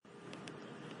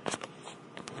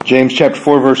James chapter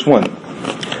 4, verse 1.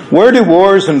 Where do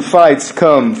wars and fights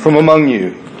come from among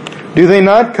you? Do they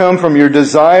not come from your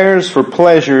desires for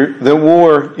pleasure that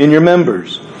war in your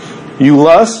members? You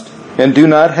lust and do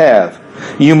not have.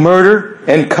 You murder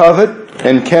and covet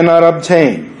and cannot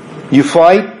obtain. You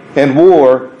fight and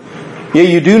war, yet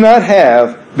you do not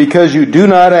have because you do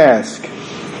not ask.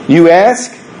 You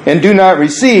ask and do not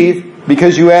receive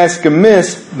because you ask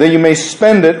amiss that you may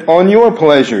spend it on your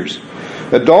pleasures.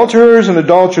 Adulterers and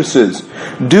adulteresses,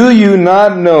 do you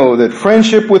not know that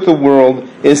friendship with the world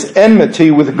is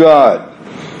enmity with God?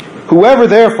 Whoever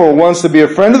therefore wants to be a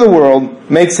friend of the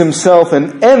world makes himself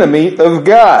an enemy of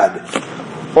God.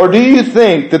 Or do you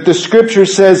think that the Scripture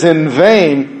says in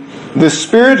vain, the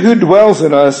Spirit who dwells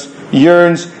in us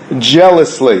yearns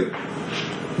jealously,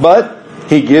 but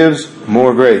He gives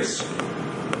more grace?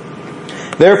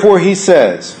 Therefore He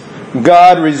says,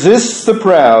 God resists the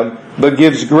proud, but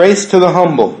gives grace to the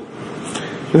humble.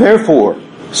 Therefore,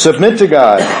 submit to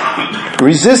God.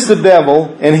 Resist the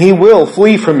devil, and he will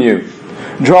flee from you.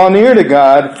 Draw near to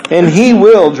God, and He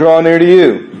will draw near to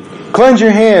you. Cleanse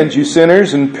your hands, you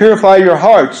sinners, and purify your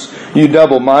hearts, you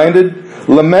double-minded.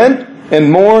 Lament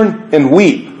and mourn and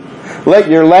weep. Let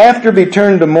your laughter be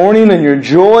turned to mourning and your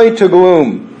joy to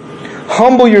gloom.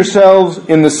 Humble yourselves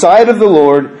in the sight of the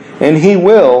Lord, and He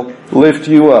will lift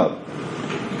you up.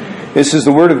 This is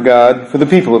the Word of God for the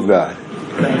people of God.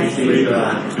 Thanks be to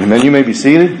God. Amen. You may be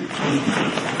seated.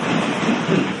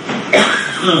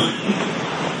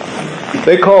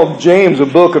 They called James a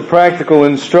book of practical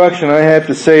instruction. I have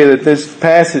to say that this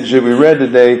passage that we read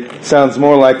today sounds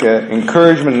more like an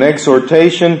encouragement, an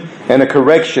exhortation, and a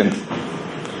correction.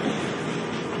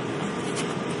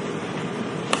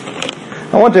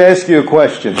 I want to ask you a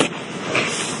question.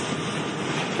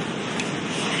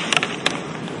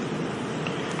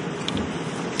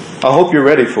 I hope you're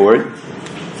ready for it.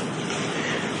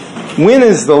 When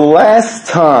is the last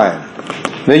time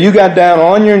that you got down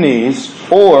on your knees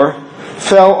or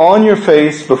fell on your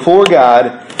face before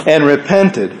God and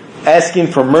repented, asking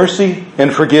for mercy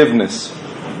and forgiveness?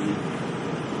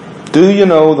 Do you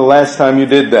know the last time you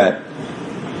did that?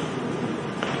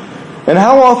 And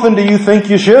how often do you think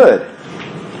you should?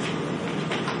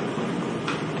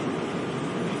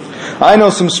 I know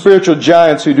some spiritual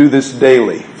giants who do this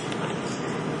daily.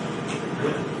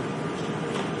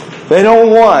 They don't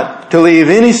want to leave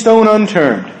any stone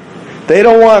unturned. They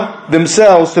don't want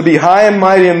themselves to be high and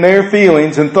mighty in their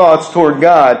feelings and thoughts toward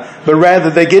God, but rather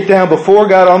they get down before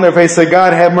God on their face and say,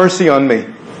 God, have mercy on me.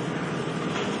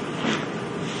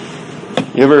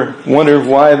 You ever wonder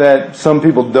why that some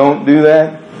people don't do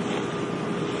that?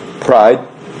 Pride.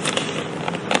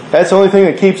 That's the only thing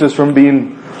that keeps us from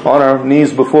being on our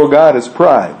knees before God is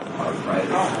pride.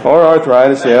 Or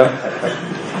arthritis, yeah.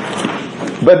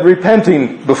 But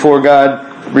repenting before God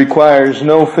requires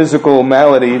no physical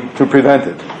malady to prevent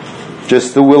it.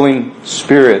 Just the willing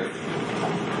spirit.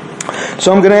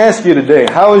 So I'm going to ask you today,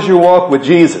 how is your walk with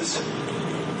Jesus?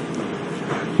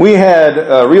 We had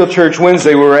Real Church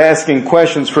Wednesday. We were asking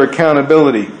questions for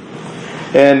accountability.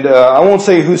 And I won't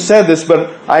say who said this,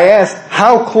 but I asked,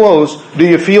 how close do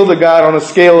you feel to God on a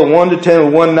scale of 1 to 10,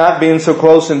 with 1 not being so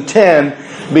close and 10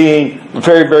 being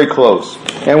very, very close?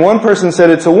 And one person said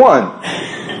it's a 1.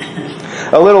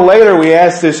 A little later we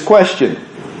asked this question.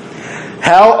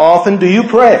 How often do you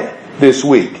pray this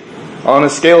week? On a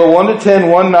scale of 1 to 10,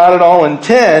 1 not at all, and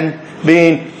 10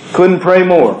 being couldn't pray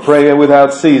more. Pray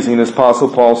without ceasing, as Apostle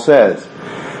Paul says.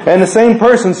 And the same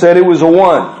person said it was a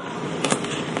 1.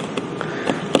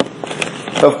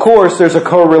 Of course, there's a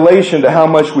correlation to how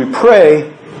much we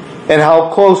pray and how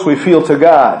close we feel to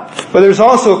God. But there's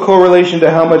also a correlation to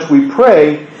how much we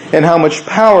pray and how much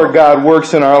power God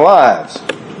works in our lives.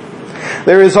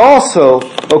 There is also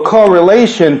a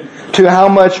correlation to how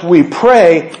much we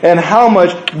pray and how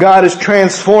much God is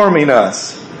transforming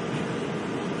us.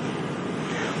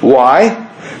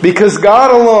 Why? Because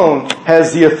God alone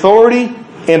has the authority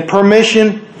and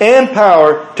permission and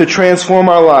power to transform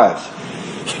our lives.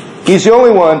 He's the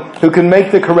only one who can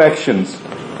make the corrections.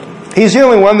 He's the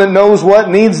only one that knows what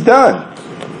needs done.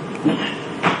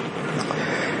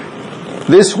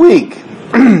 This week,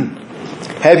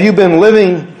 have you been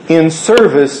living in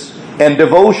service and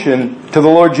devotion to the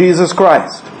Lord Jesus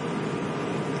Christ?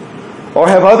 Or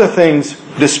have other things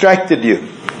distracted you?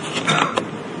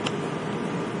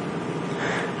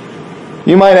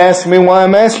 You might ask me why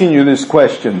I'm asking you these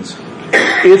questions.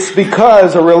 It's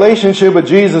because a relationship with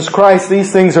Jesus Christ,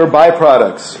 these things are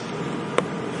byproducts.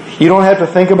 You don't have to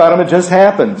think about them, it just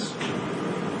happens.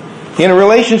 In a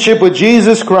relationship with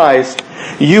Jesus Christ,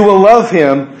 you will love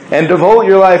Him and devote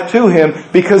your life to Him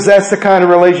because that's the kind of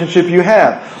relationship you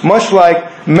have. Much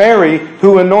like Mary,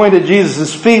 who anointed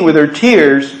Jesus' feet with her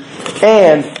tears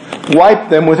and wiped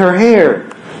them with her hair,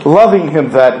 loving Him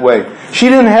that way. She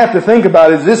didn't have to think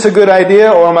about, is this a good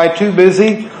idea, or am I too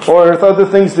busy, or if other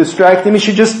things distracting me?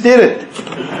 She just did it.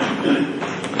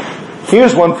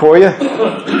 Here's one for you.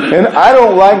 And I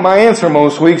don't like my answer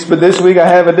most weeks, but this week I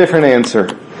have a different answer.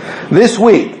 This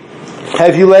week,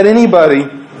 have you led anybody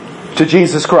to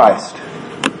Jesus Christ?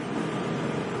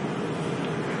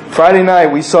 Friday night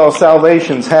we saw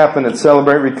salvations happen at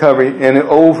Celebrate Recovery, and it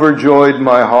overjoyed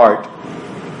my heart.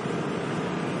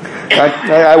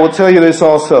 I will tell you this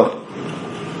also,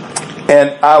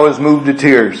 and I was moved to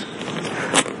tears.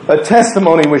 A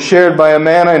testimony was shared by a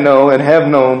man I know and have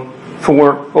known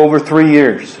for over 3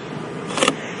 years.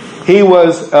 He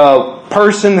was a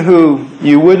person who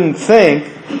you wouldn't think,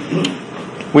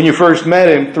 when you first met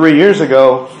him 3 years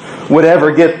ago, would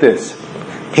ever get this.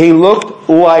 He looked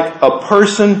like a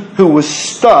person who was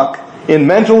stuck in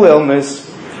mental illness,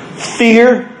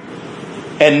 fear,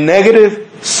 and negative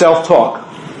self-talk.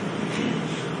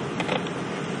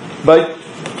 But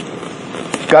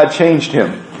God changed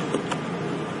him.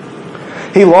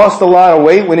 He lost a lot of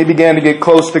weight when he began to get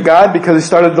close to God because he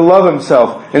started to love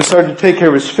himself and started to take care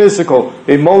of his physical,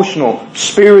 emotional,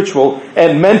 spiritual,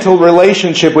 and mental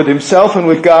relationship with himself and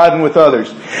with God and with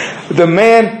others. The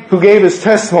man who gave his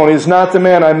testimony is not the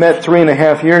man I met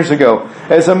 3.5 years ago.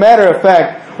 As a matter of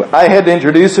fact, I had to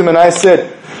introduce him and I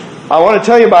said, I want to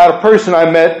tell you about a person I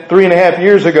met 3.5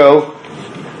 years ago.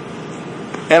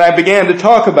 And I began to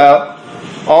talk about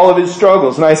all of his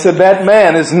struggles. And I said, that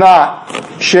man is not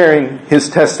sharing his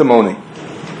testimony.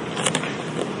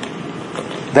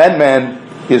 That man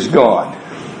is gone.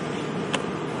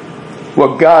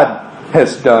 What God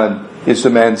has done is the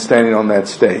man standing on that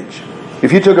stage.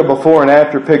 If you took a before and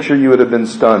after picture, you would have been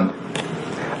stunned.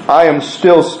 I am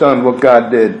still stunned what God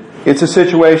did. It's a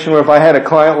situation where if I had a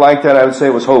client like that, I would say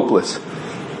it was hopeless.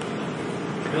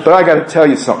 But I got to tell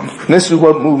you something. This is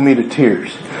what moved me to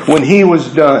tears. When he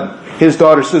was done, his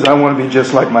daughter says, I want to be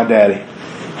just like my daddy.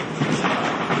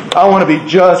 I want to be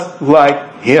just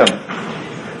like him.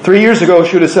 3 years ago,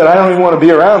 she would have said, I don't even want to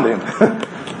be around him.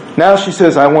 Now she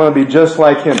says, I want to be just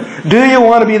like him. Do you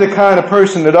want to be the kind of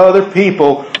person that other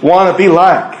people want to be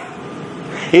like?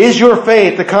 Is your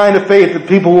faith the kind of faith that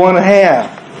people want to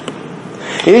have?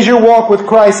 Is your walk with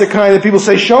Christ the kind that people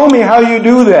say, show me how you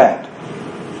do that?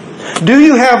 Do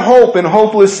you have hope in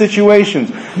hopeless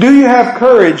situations? Do you have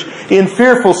courage in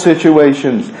fearful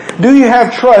situations? Do you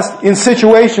have trust in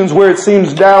situations where it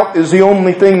seems doubt is the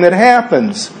only thing that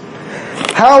happens?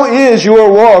 How is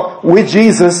your walk with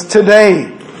Jesus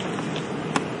today?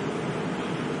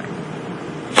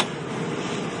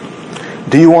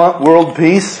 Do you want world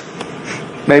peace?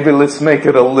 Maybe let's make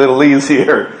it a little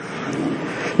easier.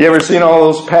 You ever seen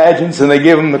all those pageants and they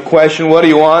give them the question, what do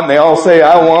you want? And they all say,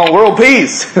 I want world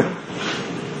peace.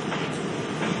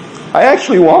 I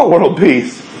actually want world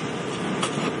peace.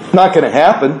 Not going to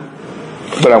happen,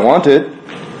 but I want it.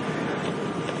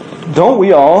 Don't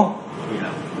we all?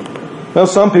 Well,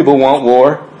 some people want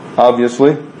war,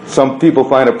 obviously. Some people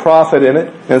find a profit in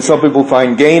it, and some people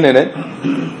find gain in it.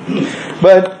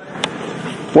 But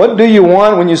what do you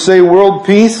want when you say world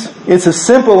peace? It's a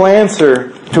simple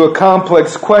answer to a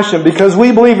complex question, because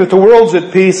we believe if the world's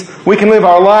at peace, we can live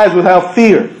our lives without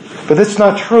fear. But that's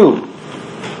not true.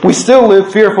 We still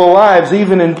live fearful lives,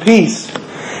 even in peace.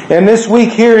 And this week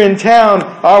here in town,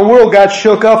 our world got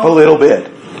shook up a little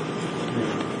bit.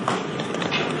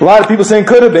 A lot of people saying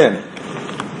could have been.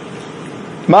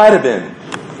 Might have been.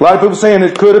 A lot of people saying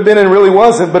it could have been and really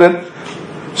wasn't, but it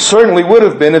certainly would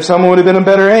have been if someone would have been in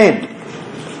better aim.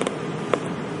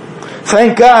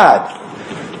 Thank God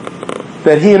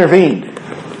that He intervened.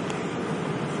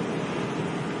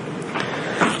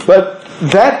 But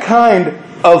that kind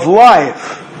of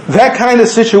life, that kind of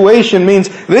situation means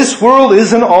this world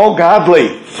isn't all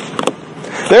godly.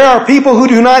 There are people who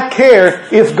do not care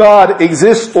if God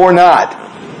exists or not.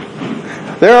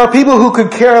 There are people who could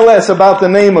care less about the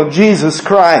name of Jesus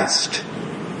Christ.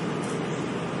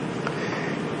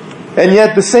 And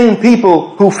yet the same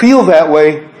people who feel that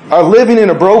way are living in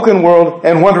a broken world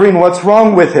and wondering what's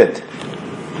wrong with it.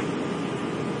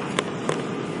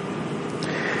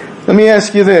 Let me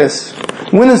ask you this.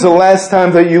 When is the last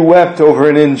time that you wept over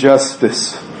an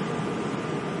injustice?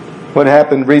 What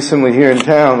happened recently here in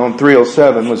town on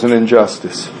 307 was an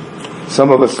injustice. Some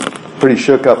of us pretty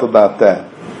shook up about that.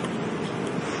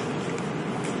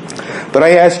 But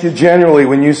I ask you generally,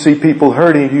 when you see people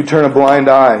hurting, do you turn a blind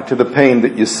eye to the pain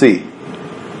that you see?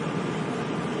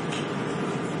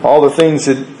 All the things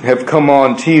that have come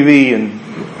on TV and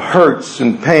hurts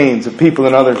and pains of people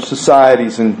in other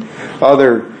societies and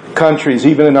other countries,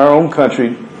 even in our own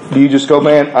country, do you just go,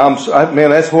 man,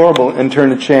 that's horrible, and turn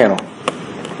the channel?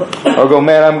 Or go,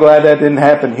 man, I'm glad that didn't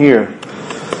happen here.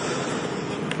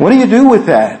 What do you do with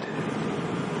that?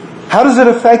 How does it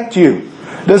affect you?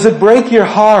 Does it break your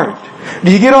heart?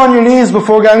 Do you get on your knees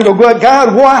before God and go,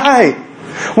 God, why?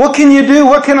 What can you do?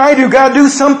 What can I do? God, do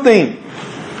something.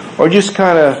 Or just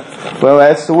kind of, well,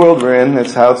 that's the world we're in.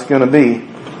 That's how it's going to be.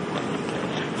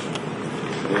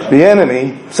 The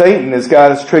enemy, Satan, has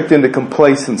got us tricked into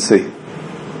complacency.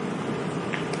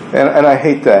 And I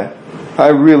hate that. I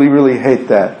really, really hate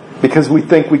that. Because we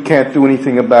think we can't do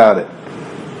anything about it.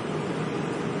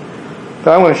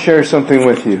 But I want to share something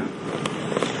with you.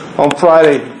 On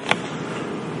Friday,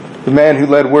 the man who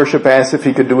led worship asked if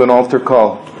he could do an altar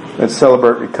call and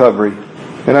celebrate recovery.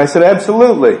 And I said,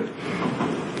 absolutely.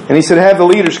 And he said, have the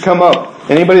leaders come up.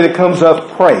 Anybody that comes up,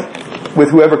 pray with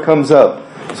whoever comes up.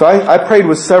 So I prayed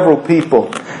with several people.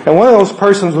 And one of those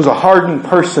persons was a hardened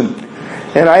person.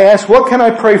 And I asked, what can I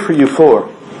pray for you for?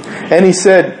 And he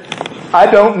said, I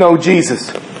don't know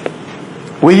Jesus.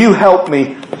 Will you help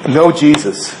me know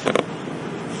Jesus?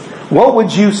 What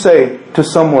would you say to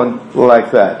someone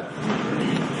like that?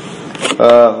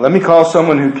 Let me call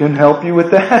someone who can help you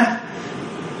with that.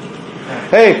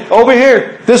 Hey, over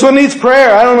here, this one needs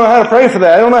prayer. I don't know how to pray for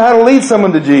that. I don't know how to lead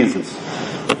someone to Jesus.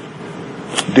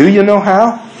 Do you know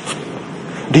how?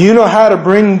 Do you know how to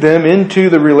bring them into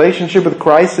the relationship with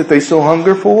Christ that they so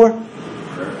hunger for?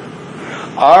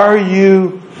 Are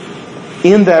you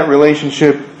in that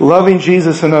relationship loving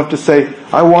Jesus enough to say,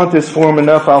 I want this for Him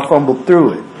enough, I'll fumble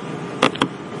through it?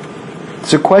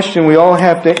 It's a question we all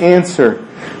have to answer.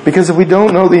 Because if we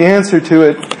don't know the answer to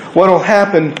it, what will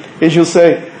happen is you'll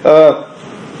say,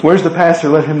 where's the pastor?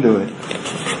 Let him do it.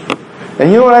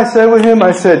 And you know what I said with him?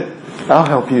 I said, I'll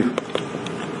help you.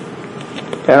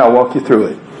 And I'll walk you through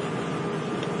it.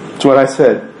 That's what I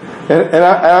said. And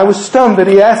I was stunned that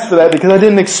he asked for that because I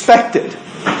didn't expect it.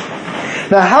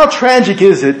 Now, how tragic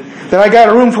is it that I got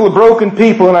a room full of broken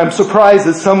people and I'm surprised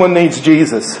that someone needs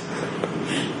Jesus?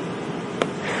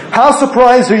 How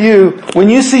surprised are you when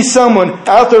you see someone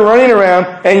out there running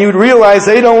around and you realize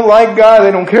they don't like God,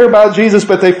 they don't care about Jesus,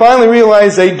 but they finally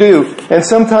realize they do. And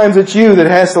sometimes it's you that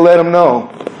has to let them know.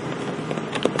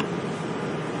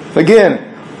 Again,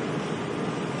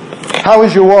 how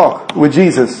is your walk with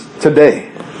Jesus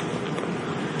today?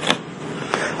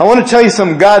 I want to tell you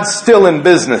something. God's still in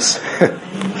business.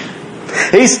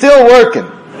 He's still working.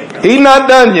 He's not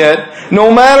done yet. No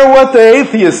matter what the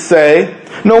atheists say,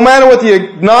 no matter what the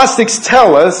agnostics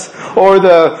tell us, or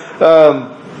the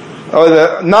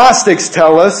Gnostics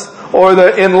tell us, or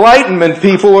the Enlightenment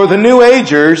people, or the New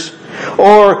Agers,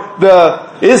 or the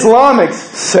Islamics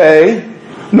say,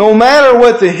 no matter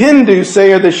what the Hindus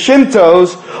say, or the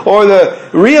Shintos, or the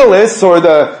realists, or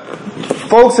the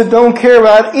folks that don't care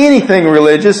about anything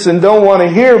religious and don't want to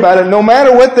hear about it, no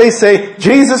matter what they say,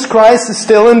 Jesus Christ is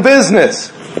still in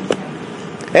business.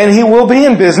 And He will be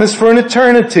in business for an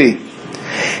eternity.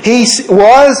 He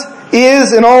was,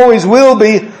 is, and always will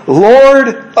be Lord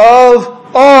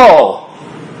of all.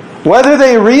 Whether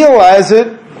they realize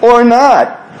it or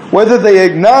not. Whether they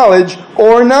acknowledge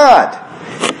or not.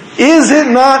 Is it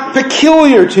not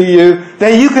peculiar to you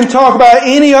that you can talk about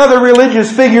any other religious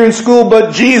figure in school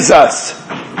but Jesus?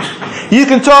 You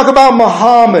can talk about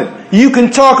Muhammad. You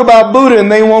can talk about Buddha and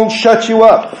they won't shut you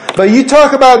up. But you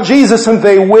talk about Jesus and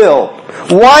they will.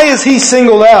 Why is He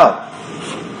singled out?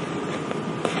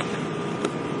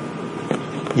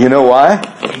 You know why?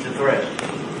 He's a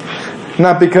threat.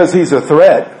 Not because He's a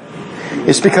threat.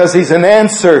 It's because He's an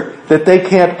answer that they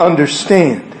can't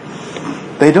understand.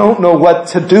 They don't know what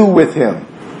to do with Him.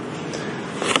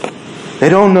 They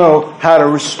don't know how to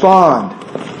respond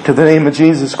to the name of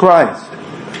Jesus Christ.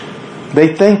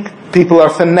 They think people are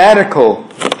fanatical.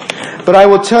 But I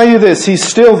will tell you this, He's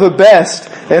still the best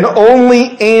and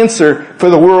only answer for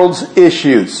the world's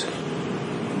issues.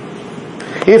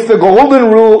 If the golden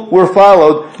rule were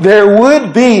followed, there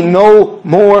would be no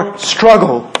more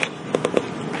struggle.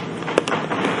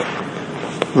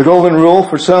 The golden rule,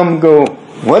 for some go,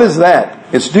 what is that?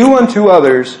 It's do unto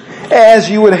others as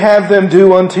you would have them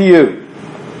do unto you.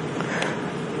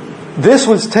 This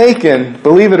was taken,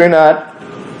 believe it or not,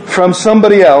 from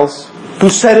somebody else who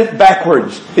said it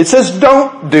backwards. It says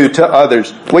don't do to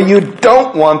others what you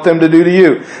don't want them to do to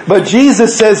you. But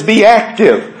Jesus says be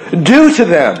active. Do to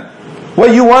them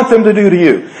what you want them to do to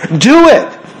you. Do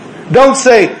it. Don't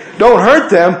say don't hurt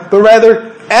them, but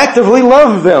rather actively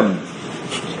love them.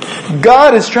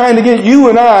 God is trying to get you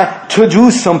and I to do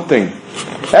something.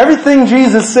 Everything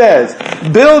Jesus says,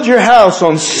 build your house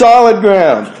on solid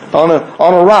ground, on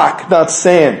a rock, not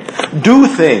sand. Do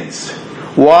things.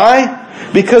 Why?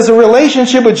 Because a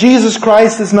relationship with Jesus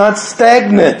Christ is not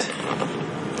stagnant.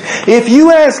 If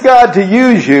you ask God to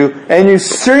use you and you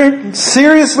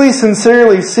seriously,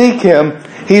 sincerely seek Him,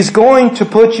 He's going to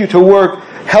put you to work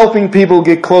helping people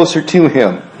get closer to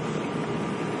Him.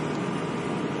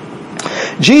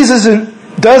 Jesus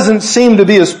doesn't seem to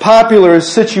be as popular a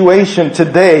situation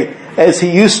today as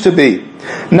He used to be.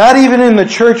 Not even in the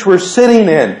church we're sitting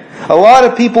in. A lot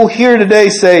of people here today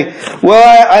say,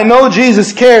 well, I know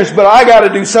Jesus cares, but I got to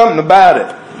do something about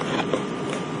it.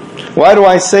 Why do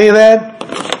I say that?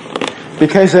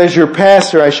 Because as your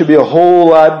pastor, I should be a whole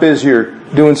lot busier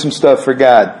doing some stuff for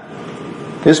God.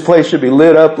 This place should be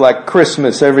lit up like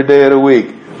Christmas every day of the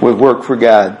week with work for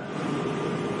God.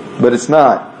 But it's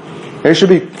not. There should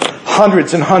be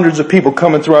hundreds and hundreds of people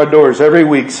coming through our doors every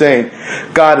week saying,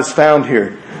 God is found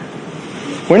here.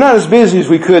 We're not as busy as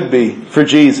we could be for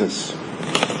Jesus.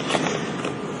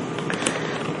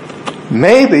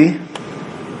 Maybe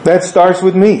that starts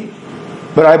with me.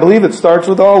 But I believe it starts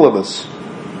with all of us.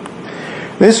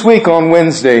 This week on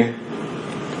Wednesday,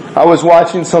 I was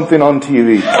watching something on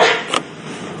TV.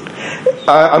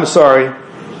 I'm sorry,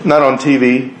 not on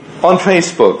TV, on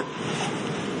Facebook.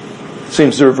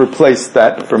 Seems to have replaced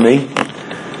that for me.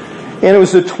 And it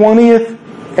was the 20th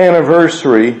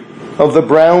anniversary of the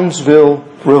Brownsville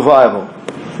Revival.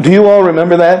 Do you all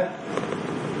remember that?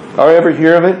 Or ever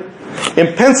hear of it?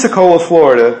 In Pensacola,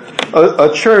 Florida,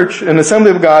 a church, an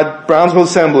Assembly of God, Brownsville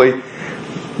Assembly,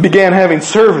 began having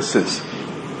services.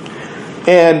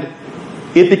 And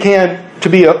it began to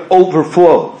be an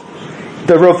overflow.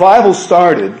 The revival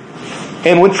started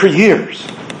and went for years.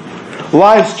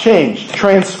 Lives changed,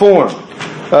 transformed.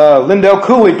 Lindell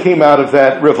Cooley came out of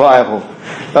that revival.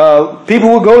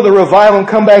 People would go to the revival and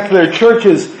come back to their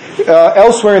churches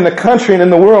elsewhere in the country and in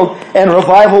the world, and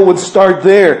revival would start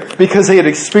there because they had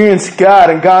experienced God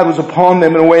and God was upon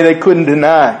them in a way they couldn't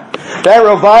deny. That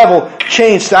revival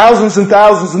changed thousands and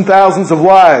thousands and thousands of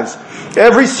lives.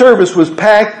 Every service was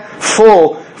packed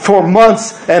full for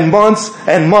months and months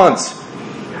and months.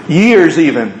 Years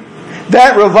even.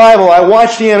 That revival, I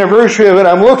watched the anniversary of it,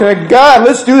 I'm looking at God,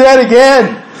 let's do that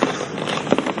again.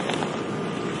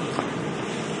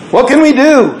 What can we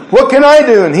do? What can I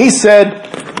do? And He said,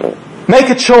 make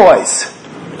a choice.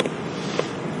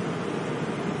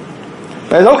 I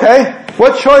said, okay,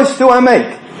 what choice do I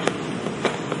make?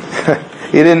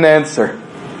 He didn't answer.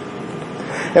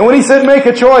 And when He said make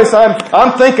a choice,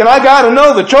 I'm thinking, I got to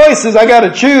know the choices. I got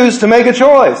to choose to make a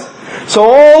choice. So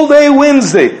all day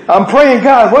Wednesday, I'm praying,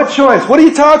 God, what choice? What are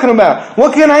you talking about?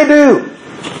 What can I do?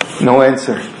 No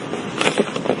answer.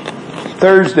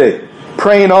 Thursday,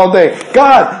 praying all day.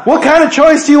 God, what kind of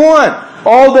choice do you want?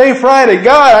 All day Friday.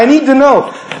 God, I need to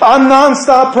know. I'm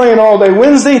nonstop praying all day.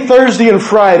 Wednesday, Thursday, and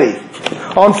Friday.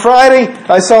 On Friday,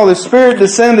 I saw the Spirit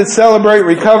descend and celebrate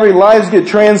recovery. Lives get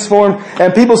transformed.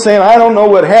 And people saying, I don't know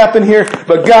what happened here,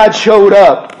 but God showed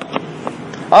up.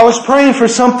 I was praying for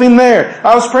something there.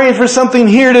 I was praying for something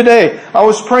here today. I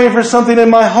was praying for something in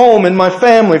my home, in my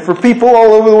family, for people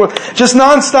all over the world. Just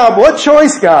nonstop. What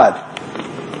choice, God?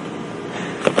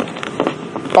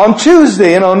 On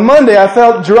Tuesday and on Monday, I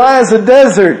felt dry as a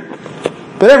desert.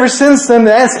 But ever since then,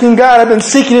 asking God, I've been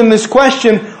seeking Him this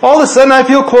question. All of a sudden, I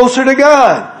feel closer to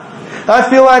God. I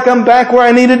feel like I'm back where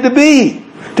I needed to be.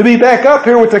 To be back up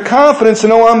here with the confidence to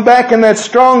know I'm back in that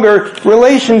stronger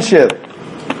relationship.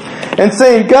 And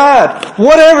saying, God,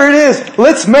 whatever it is,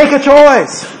 let's make a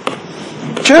choice.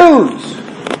 Choose.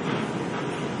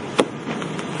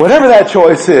 Whatever that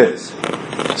choice is.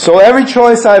 So every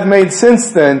choice I've made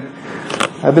since then,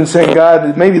 I've been saying,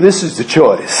 God, maybe this is the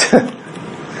choice.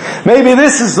 Maybe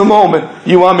this is the moment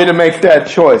you want me to make that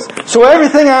choice. So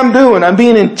everything I'm doing, I'm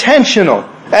being intentional.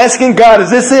 Asking God,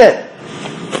 is this it?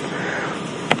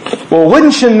 Well,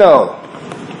 wouldn't you know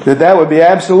that would be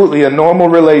absolutely a normal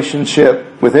relationship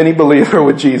with any believer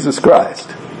with Jesus Christ.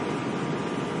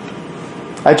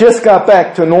 I just got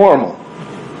back to normal.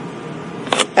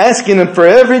 Asking Him for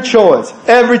every choice,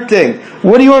 everything.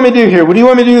 What do you want me to do here? What do you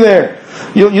want me to do there?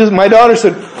 My daughter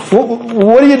said,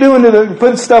 what are you doing to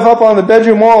put stuff up on the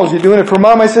bedroom walls? You doing it for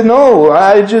Mom? I said, no,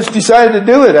 I just decided to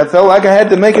do it. I felt like I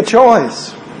had to make a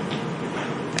choice.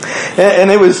 And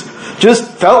it was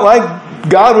just felt like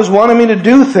God was wanting me to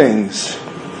do things.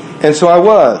 And so I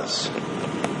was.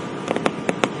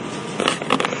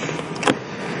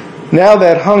 Now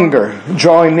that hunger,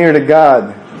 drawing near to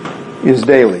God, is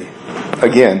daily.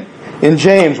 Again, in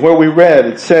James, where we read,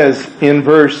 it says in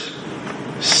verse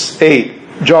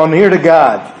 8, draw near to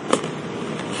God,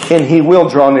 and He will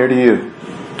draw near to you.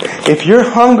 If you're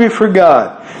hungry for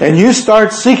God, and you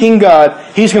start seeking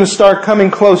God, He's going to start coming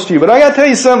close to you. But I got to tell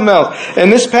you something else. In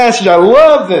this passage, I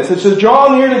love this. It says,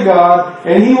 draw near to God,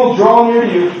 and He will draw near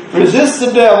to you. Resist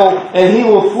the devil, and he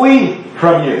will flee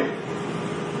from you.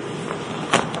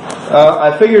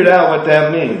 I figured out what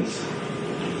that means.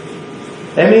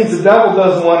 It means the devil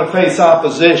doesn't want to face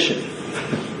opposition.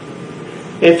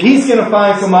 If he's going to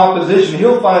find some opposition,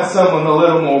 he'll find someone a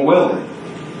little more willing.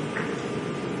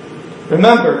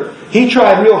 Remember, he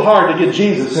tried real hard to get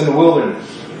Jesus in the wilderness.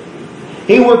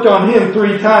 He worked on Him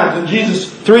 3 times, and Jesus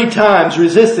 3 times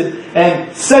resisted,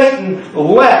 and Satan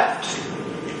left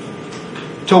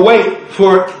to wait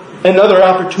for another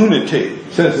opportunity,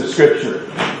 says the Scripture.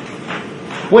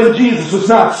 When Jesus was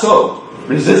not so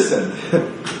resistant.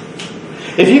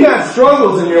 If you got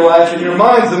struggles in your life and your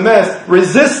mind's a mess,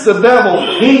 resist the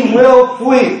devil. He will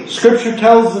flee. Scripture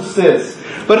tells us this.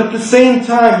 But at the same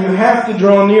time, you have to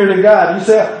draw near to God. You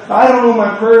say, I don't know,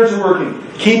 my prayers are working.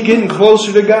 Keep getting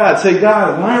closer to God. Say,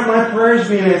 God, why aren't my prayers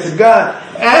being answered? God,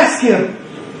 ask Him.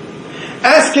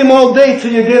 Ask Him all day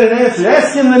till you get an answer.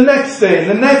 Ask Him the next day and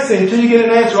the next day until you get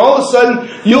an answer. All of a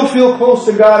sudden, you'll feel close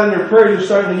to God and your prayers are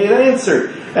starting to get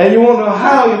answered. And you won't know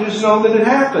how, you just know that it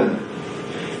happened.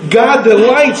 God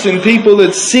delights in people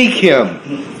that seek Him.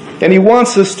 And He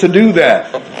wants us to do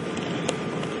that.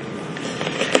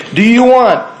 Do you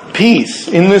want peace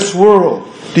in this world?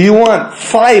 Do you want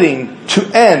fighting to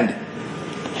end?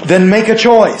 Then make a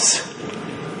choice.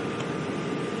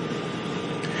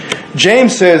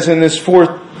 James says in this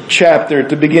 4th chapter at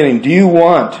the beginning, do you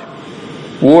want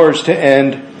wars to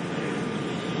end?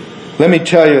 Let me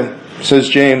tell you, says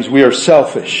James, we are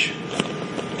selfish.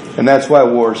 And that's why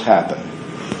wars happen.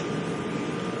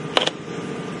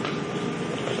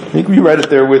 I think you read it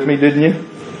there with me, didn't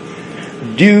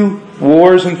you? Do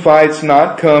wars and fights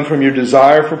not come from your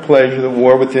desire for pleasure that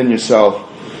war within yourself?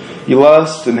 You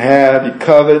lust and have, you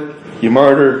covet, you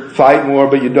murder, fight more,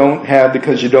 but you don't have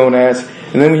because you don't ask.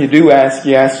 And then when you do ask,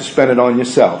 you ask to spend it on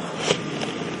yourself.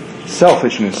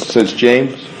 Selfishness, says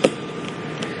James.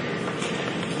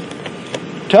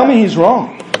 Tell me he's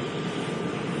wrong.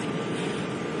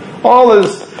 All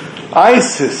this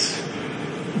ISIS,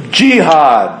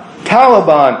 jihad,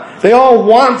 Taliban, they all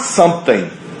want something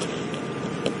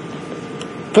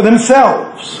for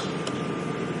themselves.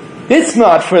 It's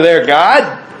not for their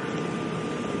God.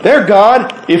 Their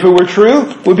God, if it were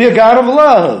true, would be a God of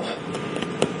love.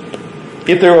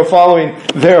 If they were following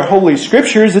their holy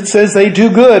scriptures, it says they do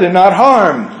good and not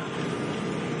harm.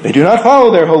 They do not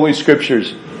follow their holy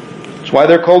scriptures. That's why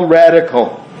they're called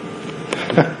radical.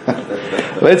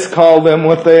 Let's call them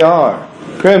what they are.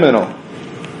 Criminal.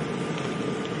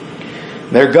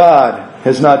 Their God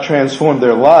has not transformed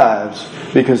their lives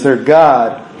because their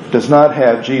God does not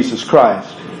have Jesus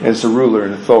Christ as the ruler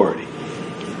and authority.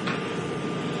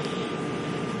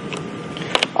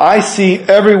 I see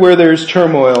everywhere there is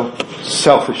turmoil,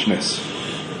 selfishness.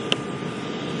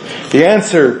 The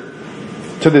answer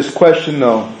to this question,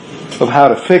 though, of how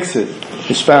to fix it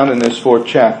is found in this 4th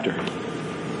chapter.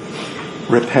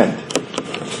 Repent.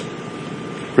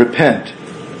 Repent.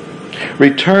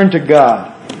 Return to God.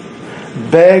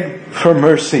 Beg for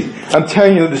mercy. I'm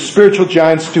telling you, the spiritual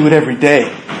giants do it every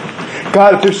day.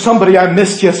 God, if there's somebody I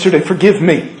missed yesterday, forgive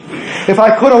me. If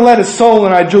I could have led a soul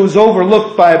and I was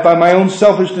overlooked by my own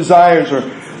selfish desires or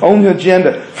own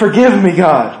agenda, forgive me,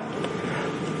 God.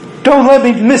 Don't let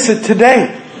me miss it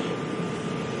today.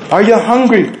 Are you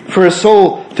hungry for a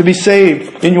soul to be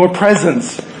saved in your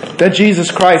presence? That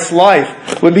Jesus Christ's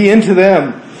life would be into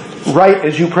them right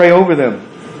as you pray over them,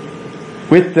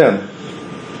 with them,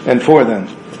 and for them.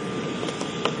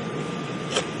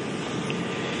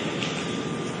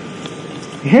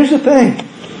 Here's the thing.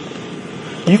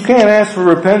 You can't ask for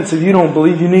repentance if you don't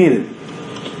believe you need it.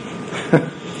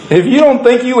 If you don't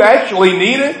think you actually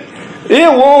need it, it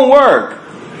won't work.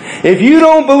 If you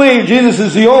don't believe Jesus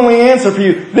is the only answer for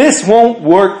you, this won't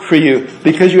work for you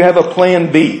because you have a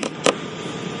plan B.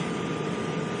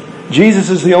 Jesus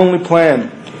is the only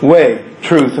plan, way,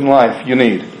 truth, and life you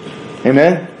need.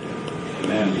 Amen?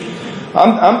 Amen.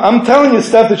 I'm telling you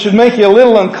stuff that should make you a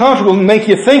little uncomfortable and make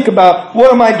you think about,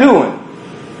 what am I doing?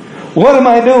 What am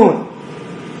I doing?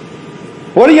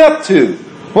 What are you up to?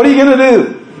 What are you going to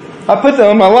do? I put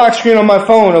on my lock screen on my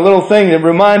phone a little thing that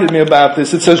reminded me about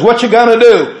this. It says, what you going to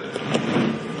do?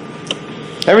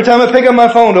 Every time I pick up my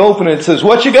phone to open it, it says,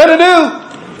 what you going to do?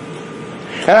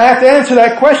 And I have to answer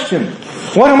that question.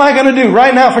 What am I going to do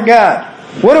right now for God?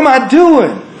 What am I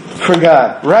doing for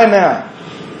God right now?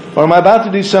 Or am I about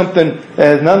to do something that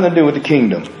has nothing to do with the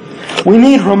kingdom? We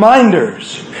need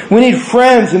reminders. We need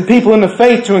friends and people in the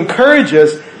faith to encourage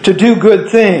us to do good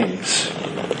things.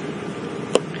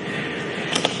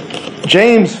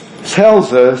 James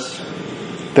tells us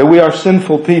that we are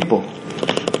sinful people.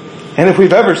 And if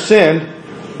we've ever sinned,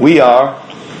 we are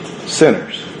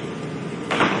sinners.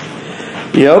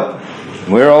 Yep,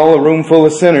 we're all a room full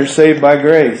of sinners saved by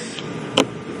grace.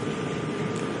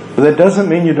 But that doesn't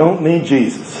mean you don't need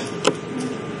Jesus.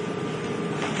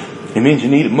 It means you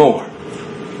need Him more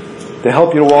to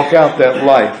help you to walk out that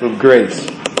life of grace.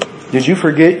 Did you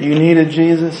forget you needed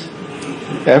Jesus?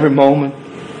 Every moment,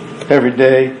 every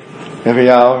day,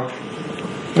 every hour.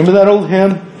 Remember that old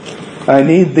hymn? I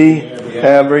need Thee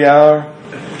every hour.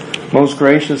 Most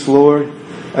gracious Lord,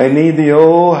 I need Thee,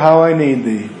 oh how I need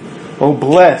Thee. Oh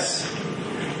bless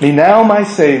me now, my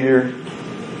Savior,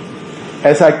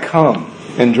 as I come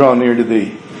and draw near to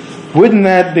Thee. Wouldn't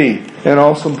that be an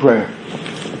awesome prayer?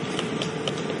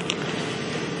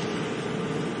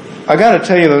 I got to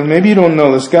tell you though, maybe you don't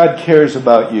know this, God cares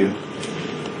about you.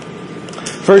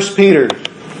 1 Peter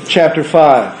chapter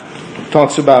 5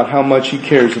 talks about how much He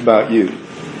cares about you.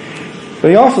 But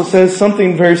he also says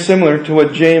something very similar to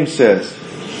what James says.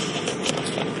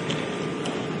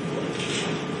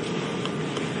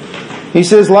 He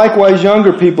says, likewise,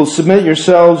 younger people, submit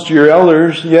yourselves to your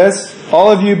elders. Yes,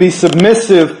 all of you be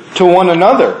submissive to one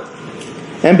another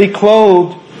and be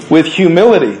clothed with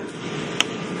humility.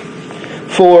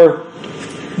 For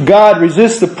God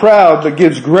resists the proud but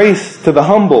gives grace to the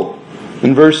humble.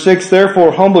 In verse 6,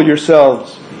 therefore humble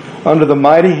yourselves under the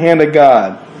mighty hand of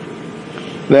God,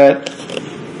 that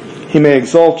He may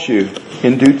exalt you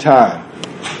in due time,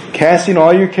 casting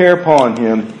all your care upon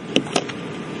Him,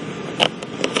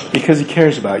 because He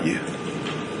cares about you.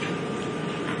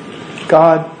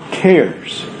 God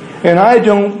cares. And I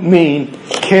don't mean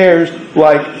cares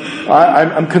like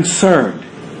I'm concerned.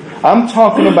 I'm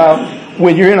talking about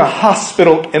when you're in a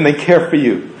hospital and they care for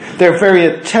you. They're very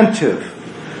attentive.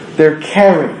 They're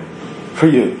caring for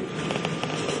you.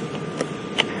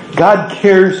 God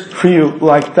cares for you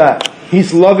like that.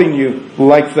 He's loving you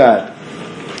like that.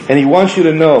 And He wants you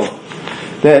to know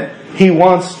that He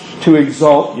wants to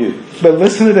exalt you. But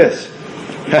listen to this.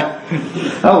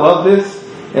 I love this.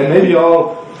 And maybe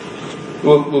y'all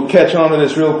will catch on to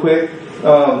this real quick.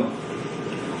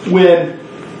 When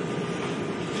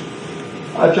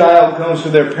a child comes to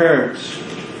their parents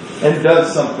and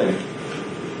does something,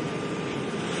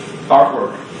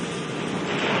 artwork,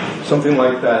 something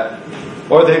like that,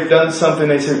 or they've done something,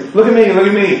 they say, look at me, look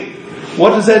at me.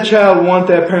 What does that child want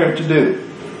that parent to do?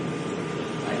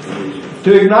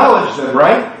 To acknowledge them,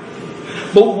 right?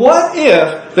 But what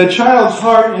if the child's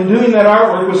heart in doing that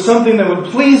artwork was something that would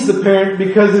please the parent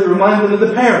because it reminded them of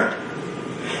the parent?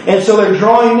 And so they're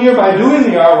drawing near by doing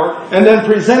the artwork and then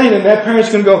presenting it, and that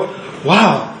parent's going to go,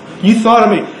 wow, you thought of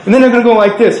me. And then they're going to go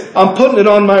like this, I'm putting it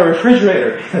on my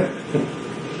refrigerator.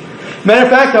 Matter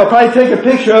of fact, I'll probably take a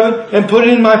picture of it and put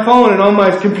it in my phone and on my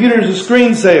computer as a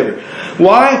screensaver.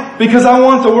 Why? Because I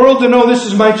want the world to know this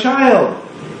is my child.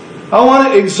 I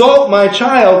want to exalt my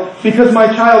child because my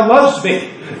child loves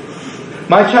me.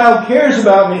 My child cares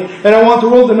about me, and I want the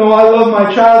world to know I love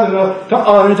my child enough to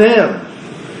honor them.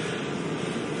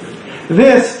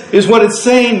 This is what it's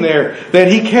saying there, that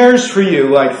He cares for you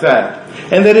like that.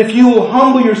 And that if you will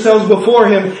humble yourselves before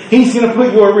Him, He's going to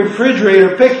put your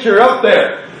refrigerator picture up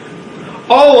there,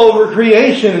 all over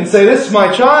creation, and say, this is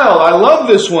my child, I love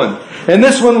this one, and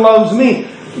this one loves me.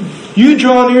 You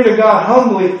draw near to God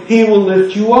humbly, He will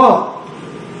lift you up.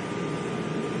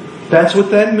 That's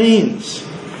what that means.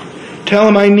 Tell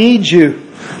Him, I need you.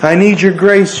 I need your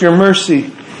grace, your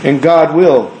mercy, and God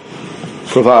will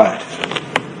provide.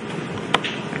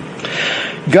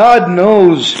 God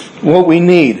knows what we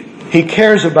need. He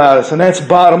cares about us, and that's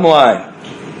bottom line.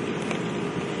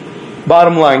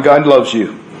 Bottom line, God loves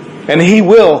you. And He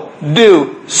will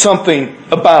do something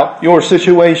about your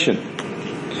situation.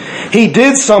 He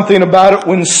did something about it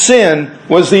when sin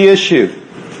was the issue.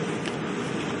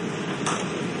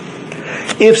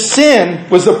 If sin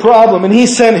was the problem and He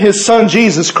sent His Son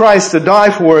Jesus Christ to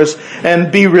die for us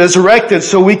and be resurrected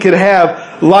so we could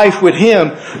have life with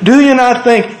Him, do you not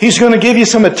think He's going to give you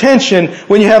some attention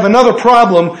when you have another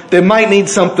problem that might need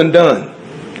something done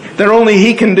that only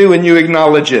He can do and you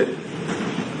acknowledge it?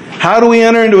 How do we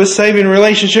enter into a saving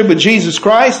relationship with Jesus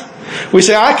Christ? We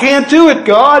say, I can't do it,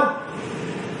 God.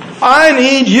 I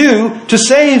need you to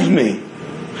save me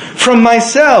from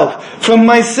myself, from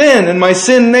my sin and my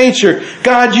sin nature.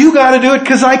 God, you got to do it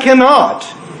because I cannot.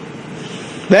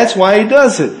 That's why He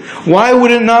does it. Why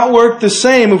would it not work the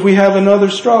same if we have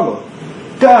another struggle?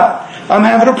 God, I'm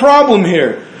having a problem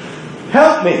here.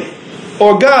 Help me.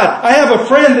 Or God, I have a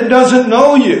friend that doesn't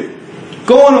know you.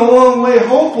 Going a long way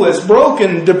hopeless,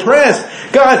 broken, depressed.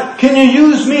 God, can you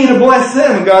use me to bless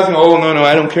them? And God's going, oh, no,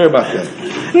 I don't care about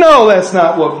them. No, that's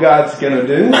not what God's going to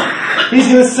do. He's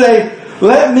going to say,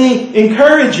 let me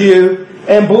encourage you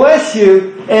and bless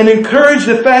you and encourage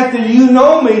the fact that you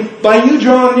know me by you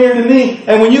drawing near to me.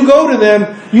 And when you go to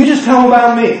them, you just tell them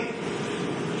about me.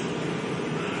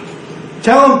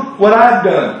 Tell them what I've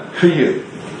done for you.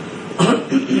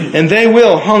 And they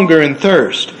will hunger and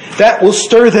thirst. That will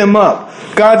stir them up.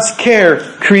 God's care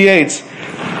creates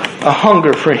a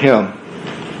hunger for Him.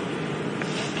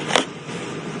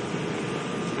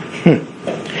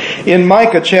 In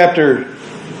Micah chapter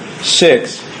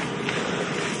 6,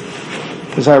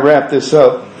 as I wrap this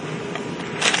up,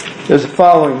 there's the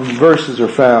following verses are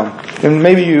found. And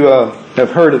maybe you have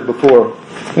heard it before.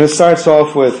 And it starts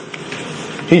off with,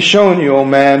 He's shown you, O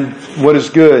man, what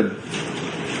is good.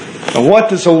 And what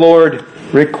does the Lord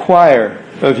require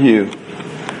of you?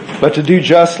 But to do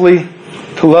justly,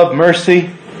 to love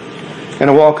mercy, and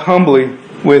to walk humbly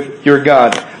with your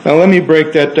God. Now let me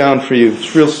break that down for you.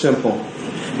 It's real simple.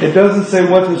 It doesn't say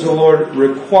what does the Lord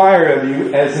require of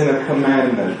you as in a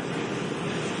commandment.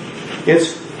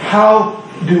 It's how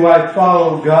do I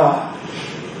follow God?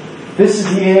 This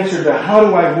is the answer to how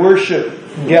do I worship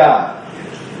God?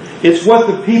 It's what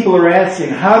the people are asking.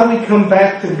 How do we come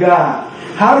back to God?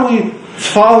 How do we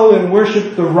follow and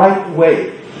worship the right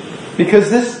way?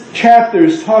 Because this chapter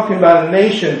is talking about a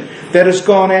nation that has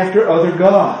gone after other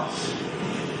gods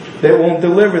that won't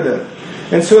deliver them.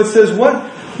 And so it says,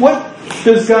 what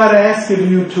does God ask of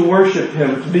you to worship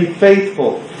Him, to be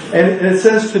faithful? And it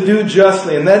says to do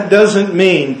justly. And that doesn't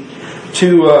mean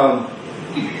to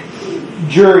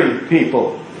jury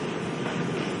people.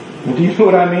 Do you know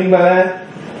what I mean by that?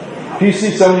 If you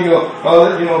see somebody go,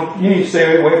 oh, you need to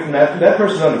stay away from that. That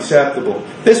person's unacceptable.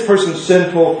 This person's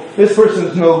sinful. This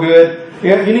person's no good.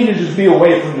 You need to just be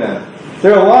away from them.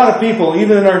 There are a lot of people,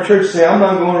 even in our church, say, I'm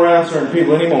not going around certain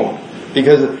people anymore.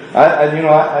 Because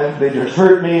they just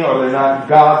hurt me or they're not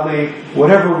godly,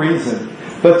 whatever reason.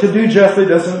 But to do justly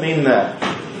doesn't mean that.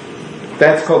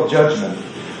 That's called judgment.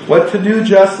 What to do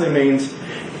justly means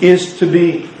is to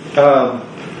be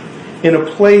in a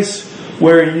place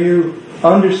where you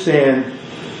understand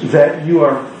that you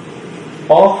are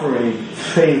offering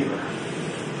favor.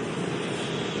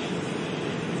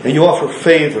 And you offer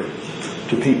favor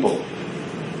to people.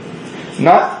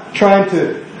 Not trying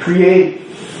to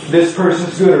create this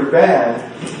person's good or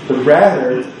bad, but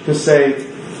rather to say,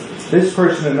 this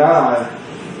person and I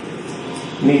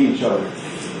need each other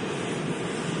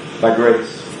by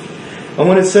grace. And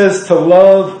when it says to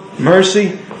love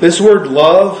mercy, this word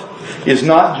love is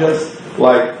not just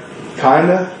like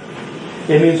kinda.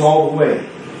 It means all the way.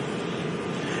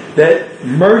 That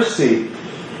mercy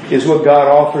is what God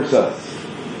offers us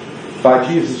by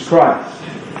Jesus Christ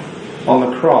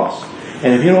on the cross.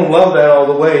 And if you don't love that all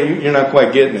the way, you're not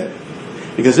quite getting it.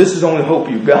 Because this is the only hope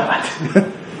you've got.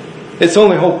 It's the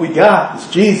only hope we got. It's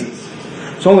Jesus.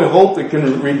 It's the only hope that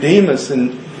can redeem us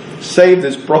and save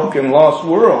this broken, lost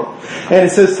world. And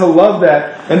it says to love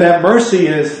that. And that mercy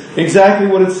is exactly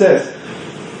what it says.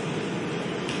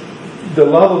 The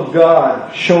love of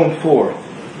God shown forth.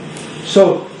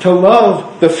 So to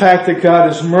love the fact that God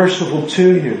is merciful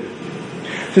to you.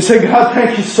 To say, God,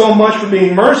 thank you so much for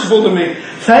being merciful to me.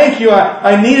 Thank you.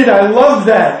 I need it. I love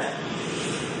that.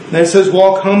 And it says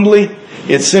walk humbly.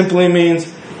 It simply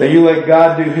means that you let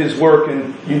God do His work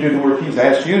and you do the work He's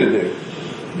asked you to do.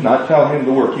 Not tell Him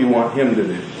the work you want Him to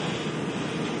do.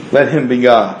 Let Him be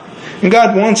God. And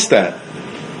God wants that.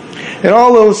 And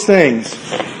all those things,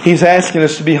 He's asking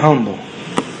us to be humble.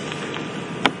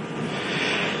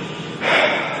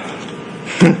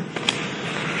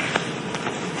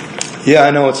 Yeah,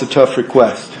 I know it's a tough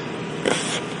request.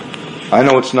 I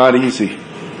know it's not easy.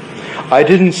 I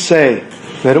didn't say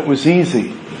that it was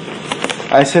easy.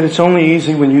 I said it's only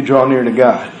easy when you draw near to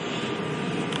God.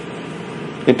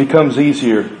 It becomes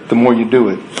easier the more you do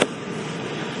it.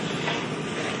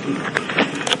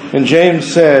 And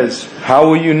James says, how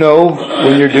will you know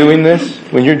when you're doing this?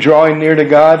 When you're drawing near to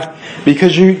God?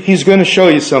 Because He's going to show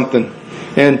you something.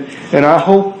 And I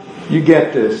hope you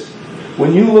get this.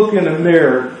 When you look in a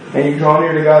mirror and you draw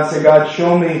near to God and say, God,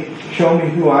 show me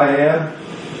who I am,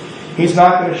 He's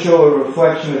not going to show a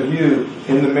reflection of you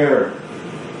in the mirror.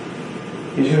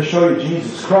 He's going to show you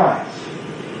Jesus Christ.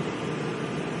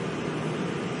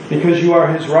 Because you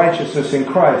are His righteousness in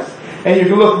Christ. And you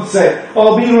can look and say,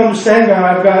 oh, but you don't understand,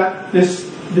 God, I've got this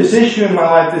issue in my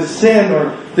life, this sin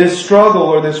or this struggle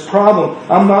or this problem.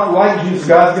 I'm not like Jesus.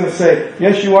 God's going to say,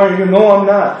 yes, you are. You're going to know I'm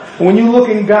not. And when you look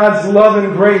in God's love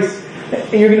and grace,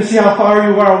 you're going to see how far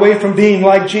you are away from being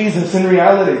like Jesus in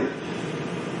reality.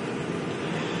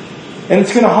 And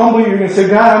it's going to humble you. You're going to say,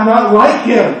 God, I'm not like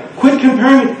Him. Quit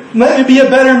comparing me. Let me be a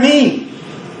better me.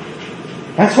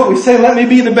 That's what we say. Let me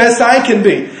be the best I can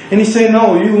be. And He's saying,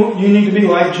 no, you need to be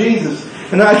like Jesus.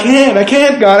 And I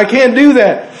can't, God. I can't do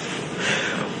that.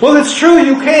 Well, it's true,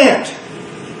 you can't.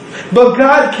 But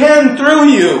God can through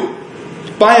you,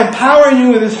 by empowering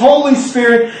you with His Holy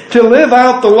Spirit to live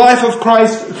out the life of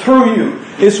Christ through you.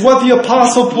 It's what the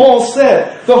Apostle Paul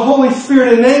said. The Holy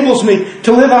Spirit enables me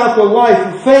to live out the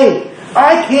life of faith.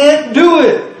 I can't do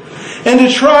it. And to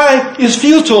try is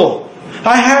futile.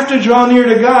 I have to draw near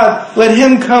to God. Let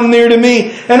Him come near to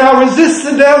me. And I'll resist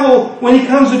the devil when he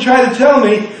comes to try to tell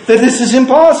me that this is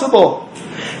impossible.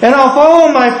 And I'll fall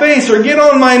on my face or get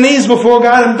on my knees before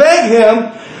God and beg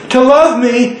Him to love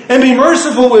me and be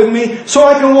merciful with me so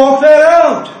I can walk that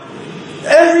out.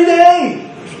 Every day.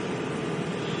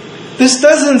 This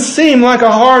doesn't seem like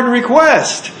a hard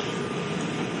request.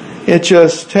 It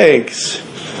just takes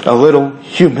a little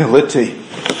humility.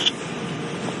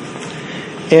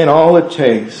 And all it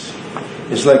takes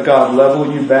is let God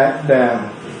level you back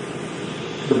down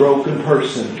to the broken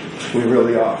person we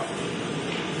really are.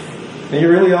 And you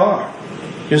really are.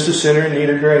 Just a sinner in need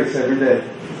of grace every day.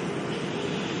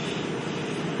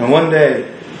 And one day,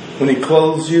 when He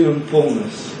clothes you in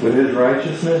fullness with His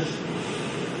righteousness,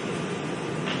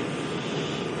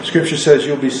 Scripture says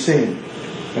you'll be seen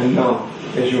and known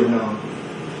as you're known.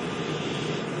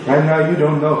 Right now you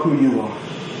don't know who you are.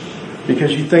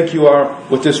 Because you think you are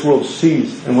what this world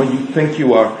sees and what you think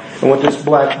you are and what this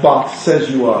black box says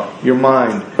you are. Your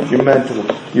mind, your mental,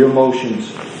 your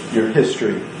emotions, your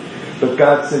history. But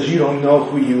God says you don't know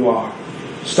who you are.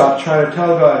 Stop trying to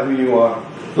tell God who you are.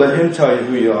 Let Him tell you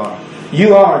who you are.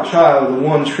 You are a child of the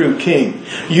one true King.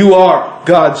 You are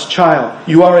God's child.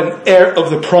 You are an heir of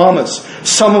the promise.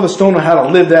 Some of us don't know how to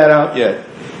live that out yet.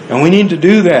 And we need to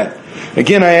do that.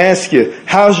 Again, I ask you,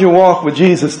 how's your walk with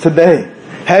Jesus today?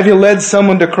 Have you led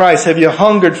someone to Christ? Have you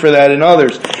hungered for that in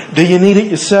others? Do you need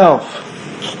it yourself?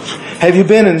 Have you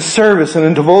been in service and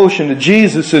in devotion to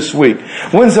Jesus this week?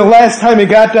 When's the last time you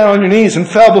got down on your knees and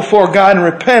fell before God and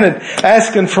repented,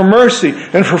 asking for mercy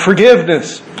and for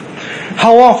forgiveness?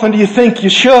 How often do you think you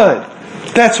should?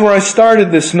 That's where I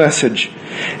started this message.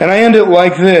 And I end it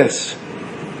like this.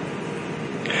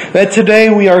 That today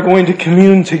we are going to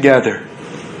commune together.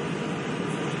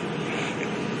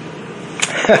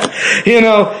 You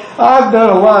know, I've done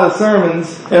a lot of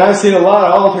sermons and I've seen a lot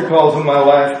of altar calls in my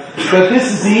life, but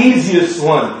this is the easiest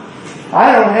one.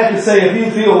 I don't have to say, if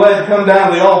you feel led, come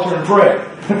down to the altar and pray.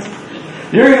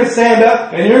 You're going to stand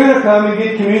up and you're going to come and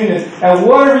get communion. And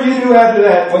whatever you do after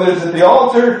that, whether it's at the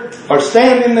altar or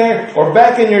standing there or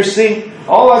back in your seat,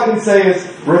 all I can say is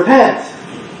repent.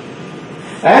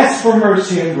 Ask for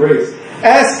mercy and grace.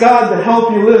 Ask God to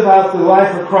help you live out the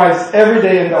life of Christ every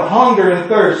day and to hunger and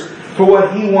thirst for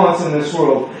what He wants in this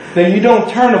world. That you don't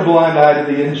turn a blind eye to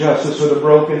the injustice or the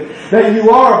broken. That you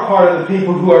are a part of the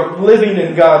people who are living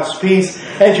in God's peace.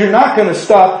 And you're not going to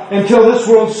stop until this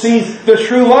world sees the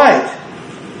true light.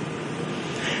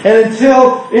 And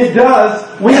until it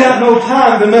does, we have no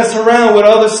time to mess around with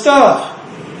other stuff.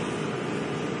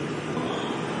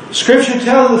 Scripture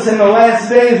tells us in the last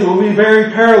days it will be very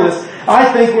perilous.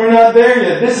 I think we're not there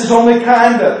yet. This is only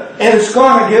kind of. And it's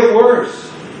going to get worse.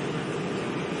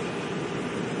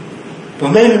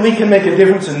 But maybe we can make a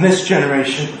difference in this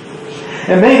generation.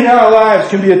 And maybe our lives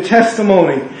can be a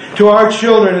testimony to our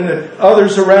children and the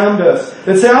others around us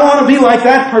that say, I want to be like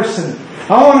that person.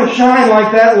 I want to shine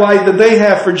like that light that they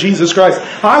have for Jesus Christ.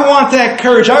 I want that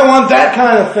courage. I want that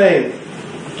kind of faith.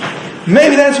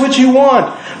 Maybe that's what you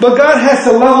want. But God has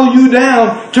to level you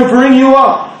down to bring you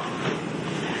up.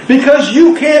 Because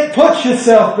you can't put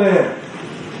yourself there.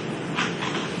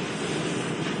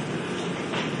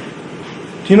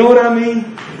 Do you know what I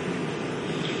mean?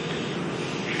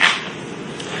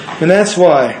 And that's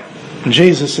why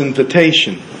Jesus'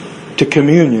 invitation to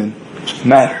communion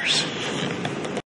matters.